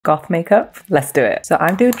goth makeup. Let's do it. So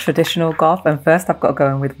I'm doing traditional goth, and first I've got to go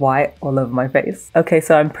in with white all over my face. Okay,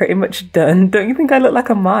 so I'm pretty much done. Don't you think I look like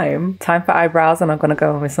a mime? Time for eyebrows, and I'm gonna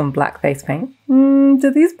go in with some black face paint. Do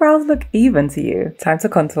these brows look even to you? Time to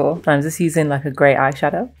contour. I'm just using like a grey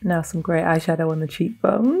eyeshadow. Now some grey eyeshadow on the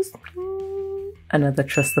cheekbones. Another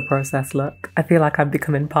trust the process look. I feel like I'm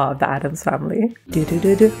becoming part of the Addams family.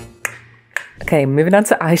 Okay, moving on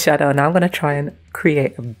to eyeshadow. Now I'm gonna try and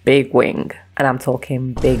create a big wing. And I'm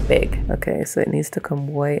talking big, big. Okay, so it needs to come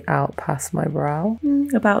way out past my brow.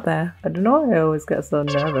 About there. I don't know why I always get so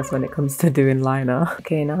nervous when it comes to doing liner.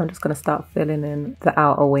 Okay, now I'm just gonna start filling in the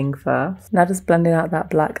outer wing first. Now just blending out that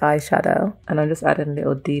black eyeshadow. And I'm just adding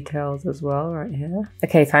little details as well right here.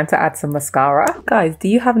 Okay, time to add some mascara. Guys, do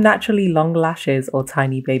you have naturally long lashes or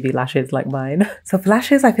tiny baby lashes like mine? So for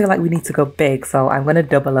lashes, I feel like we need to go big. So I'm gonna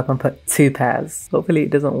double up and put 2 pairs. Hopefully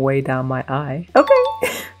it doesn't weigh down my eye. Okay.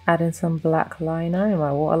 Adding some black liner in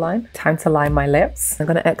my waterline. Time to line my lips. I'm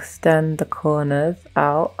gonna extend the corners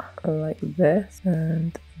out like this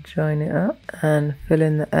and join it up and fill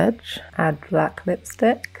in the edge. Add black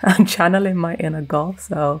lipstick. I'm channeling my inner goth,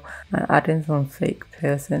 so I'm adding some fake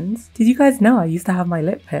piercings. Did you guys know I used to have my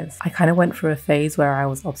lip pierced? I kind of went through a phase where I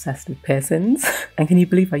was obsessed with piercings. And can you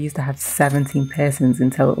believe I used to have 17 piercings in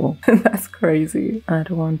total? That's crazy. Add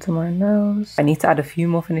one to my nose. I need to add a few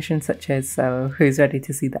more finishing touches, so who's ready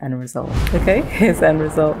to see the end result? Okay, here's the end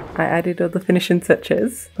result. I added all the finishing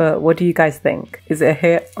touches, but what do you guys think? Is it a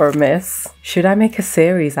hit or a miss? Should I make a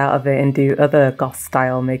series out of it and do other goth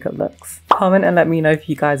style makeup looks? Comment and let me know if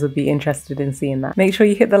you guys would be interested in seeing that. Make sure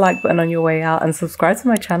you hit the like button on your way out and subscribe to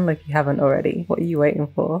my channel if you haven't already. What are you waiting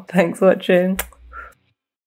for? Thanks for watching.